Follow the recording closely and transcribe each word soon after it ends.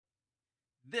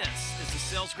This is the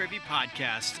Sales Gravy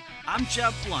Podcast. I'm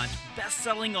Jeb Blunt,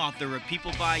 best-selling author of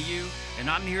People Buy You, and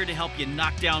I'm here to help you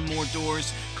knock down more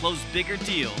doors, close bigger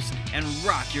deals, and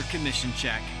rock your commission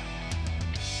check.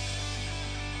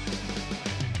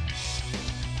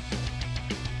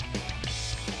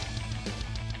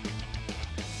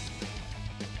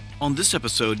 On this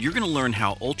episode, you're going to learn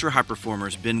how ultra-high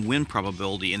performers bend win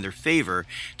probability in their favor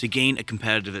to gain a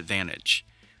competitive advantage.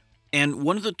 And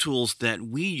one of the tools that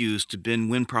we use to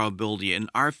bend win probability in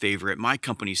our favor at my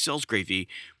company, Sales Gravy,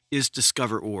 is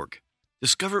Discover.org.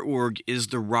 Discover.org is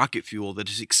the rocket fuel that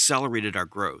has accelerated our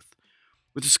growth.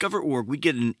 With Discover.org, we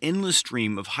get an endless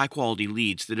stream of high-quality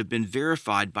leads that have been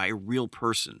verified by a real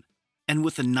person. And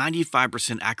with a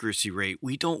 95% accuracy rate,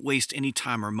 we don't waste any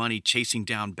time or money chasing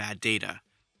down bad data.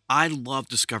 I love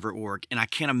Discover.org, and I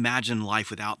can't imagine life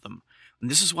without them. And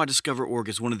this is why Discover.org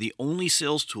is one of the only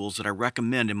sales tools that I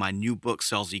recommend in my new book,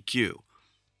 Sales EQ.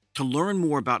 To learn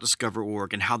more about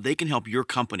Discover.org and how they can help your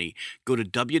company, go to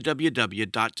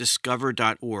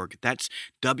www.discover.org. That's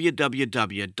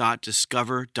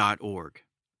www.discover.org.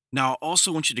 Now, I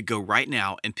also want you to go right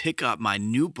now and pick up my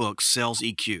new book, Sales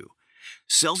EQ.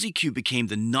 Sales EQ became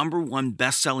the #1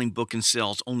 best-selling book in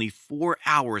sales only 4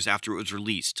 hours after it was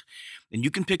released. And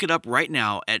you can pick it up right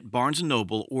now at Barnes &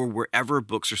 Noble or wherever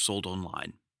books are sold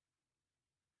online.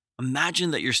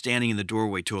 Imagine that you're standing in the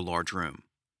doorway to a large room.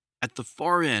 At the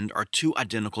far end are 2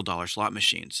 identical dollar slot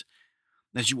machines.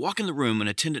 As you walk in the room, an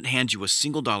attendant hands you a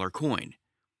single dollar coin.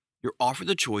 You're offered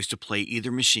the choice to play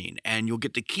either machine, and you'll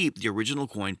get to keep the original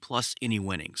coin plus any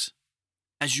winnings.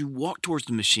 As you walk towards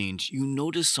the machines, you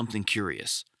notice something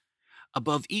curious.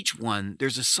 Above each one,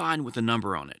 there's a sign with a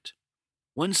number on it.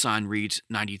 One sign reads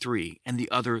 93 and the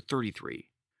other 33.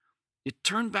 You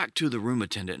turn back to the room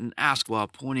attendant and ask while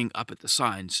pointing up at the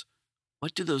signs,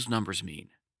 "What do those numbers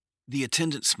mean?" The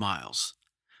attendant smiles.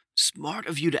 Smart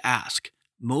of you to ask.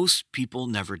 Most people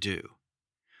never do.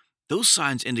 Those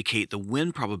signs indicate the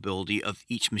win probability of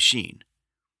each machine.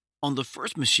 On the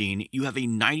first machine, you have a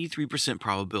 93%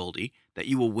 probability that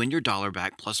you will win your dollar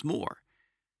back plus more.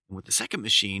 And with the second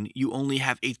machine, you only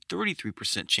have a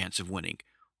 33% chance of winning,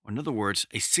 or in other words,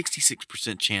 a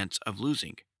 66% chance of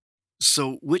losing.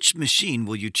 So which machine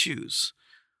will you choose?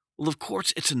 Well, of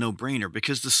course, it's a no-brainer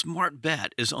because the smart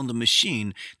bet is on the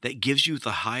machine that gives you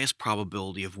the highest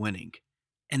probability of winning.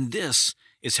 And this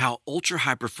is how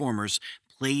ultra-high performers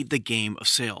play the game of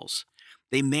sales.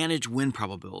 They manage win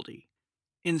probability.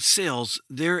 In sales,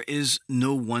 there is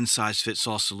no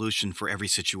one-size-fits-all solution for every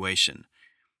situation.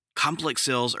 Complex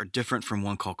sales are different from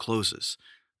one call closes.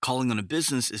 Calling on a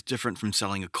business is different from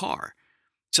selling a car.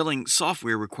 Selling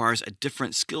software requires a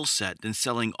different skill set than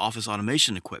selling office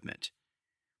automation equipment.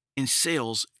 In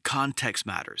sales, context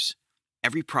matters.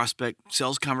 Every prospect,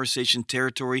 sales conversation,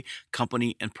 territory,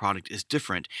 company, and product is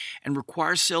different and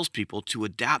requires salespeople to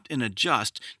adapt and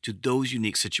adjust to those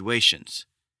unique situations.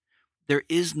 There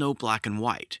is no black and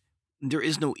white. There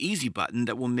is no easy button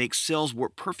that will make sales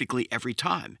work perfectly every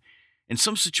time. In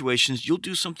some situations, you'll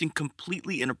do something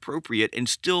completely inappropriate and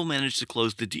still manage to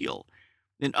close the deal.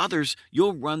 In others,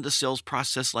 you'll run the sales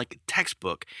process like a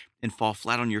textbook and fall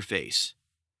flat on your face.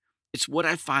 It's what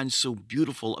I find so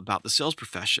beautiful about the sales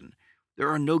profession. There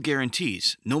are no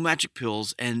guarantees, no magic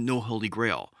pills, and no holy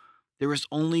grail. There is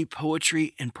only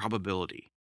poetry and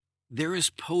probability. There is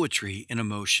poetry in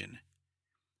emotion.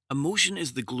 Emotion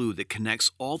is the glue that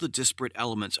connects all the disparate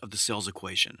elements of the sales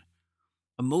equation.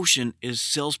 Emotion is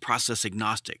sales process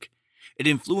agnostic. It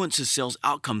influences sales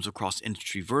outcomes across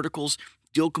industry verticals,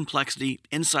 deal complexity,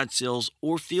 inside sales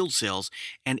or field sales,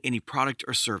 and any product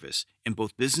or service in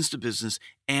both business to business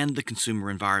and the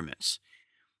consumer environments.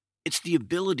 It's the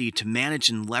ability to manage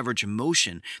and leverage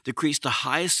emotion that creates the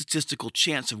highest statistical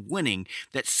chance of winning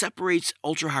that separates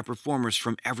ultra-high performers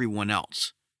from everyone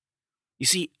else. You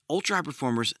see, ultra-high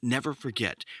performers never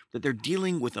forget that they're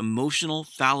dealing with emotional,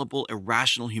 fallible,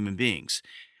 irrational human beings,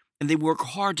 and they work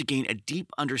hard to gain a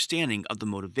deep understanding of the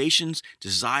motivations,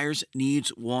 desires,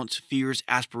 needs, wants, fears,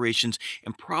 aspirations,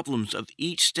 and problems of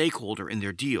each stakeholder in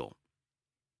their deal.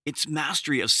 It's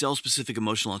mastery of sales-specific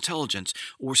emotional intelligence,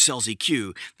 or Sales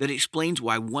EQ, that explains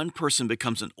why one person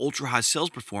becomes an ultra-high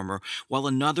sales performer while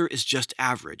another is just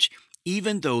average,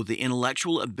 even though the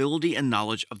intellectual ability and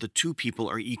knowledge of the two people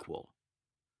are equal.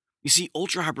 You see,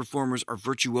 ultra-high performers are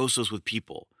virtuosos with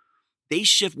people. They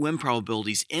shift win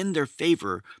probabilities in their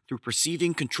favor through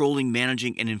perceiving, controlling,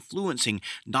 managing, and influencing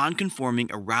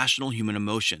non-conforming, irrational human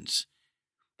emotions.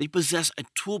 They possess a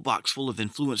toolbox full of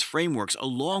influence frameworks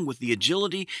along with the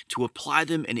agility to apply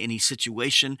them in any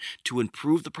situation to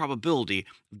improve the probability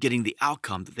of getting the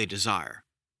outcome that they desire.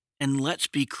 And let's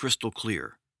be crystal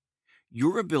clear.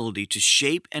 Your ability to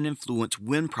shape and influence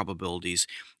win probabilities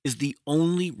is the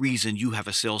only reason you have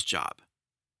a sales job.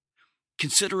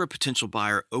 Consider a potential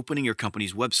buyer opening your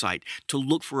company's website to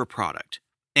look for a product.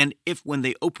 And if, when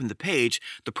they open the page,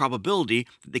 the probability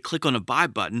that they click on a buy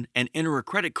button and enter a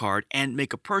credit card and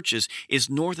make a purchase is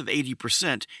north of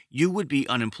 80%, you would be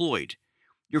unemployed.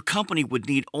 Your company would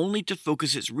need only to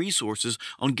focus its resources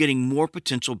on getting more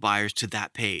potential buyers to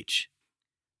that page.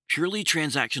 Purely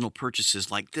transactional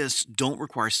purchases like this don't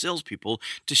require salespeople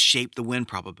to shape the win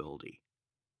probability.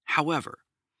 However,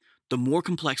 the more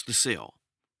complex the sale,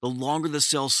 the longer the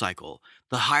sales cycle,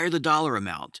 the higher the dollar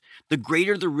amount, the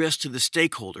greater the risk to the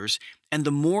stakeholders, and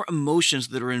the more emotions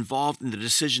that are involved in the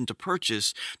decision to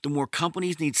purchase, the more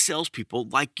companies need salespeople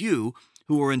like you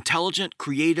who are intelligent,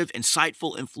 creative,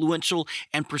 insightful, influential,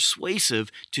 and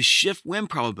persuasive to shift win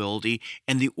probability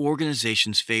in the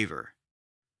organization's favor.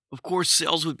 Of course,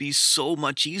 sales would be so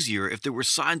much easier if there were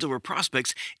signs over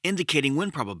prospects indicating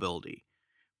win probability.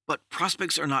 But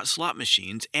prospects are not slot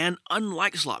machines, and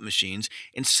unlike slot machines,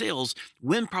 in sales,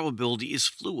 win probability is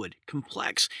fluid,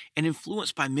 complex, and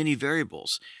influenced by many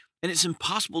variables. And it's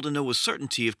impossible to know with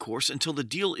certainty, of course, until the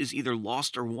deal is either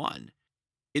lost or won.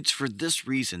 It's for this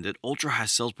reason that ultra high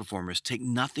sales performers take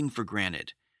nothing for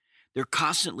granted. They're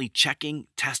constantly checking,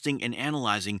 testing, and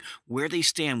analyzing where they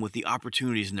stand with the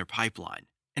opportunities in their pipeline.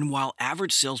 And while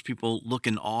average salespeople look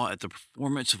in awe at the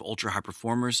performance of ultra high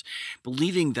performers,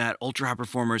 believing that ultra high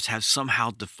performers have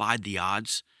somehow defied the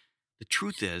odds, the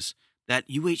truth is that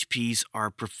UHPs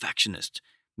are perfectionists,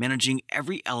 managing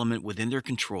every element within their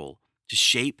control to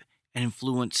shape and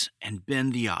influence and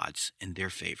bend the odds in their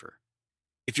favor.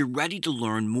 If you're ready to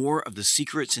learn more of the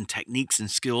secrets and techniques and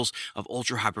skills of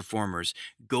ultra high performers,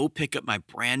 go pick up my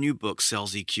brand new book,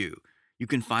 Sales EQ. You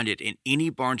can find it in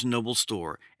any Barnes & Noble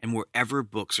store and wherever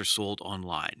books are sold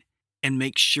online. And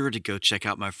make sure to go check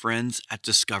out my friends at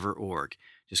Discover.org.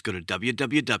 Just go to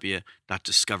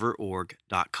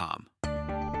www.discover.org.com.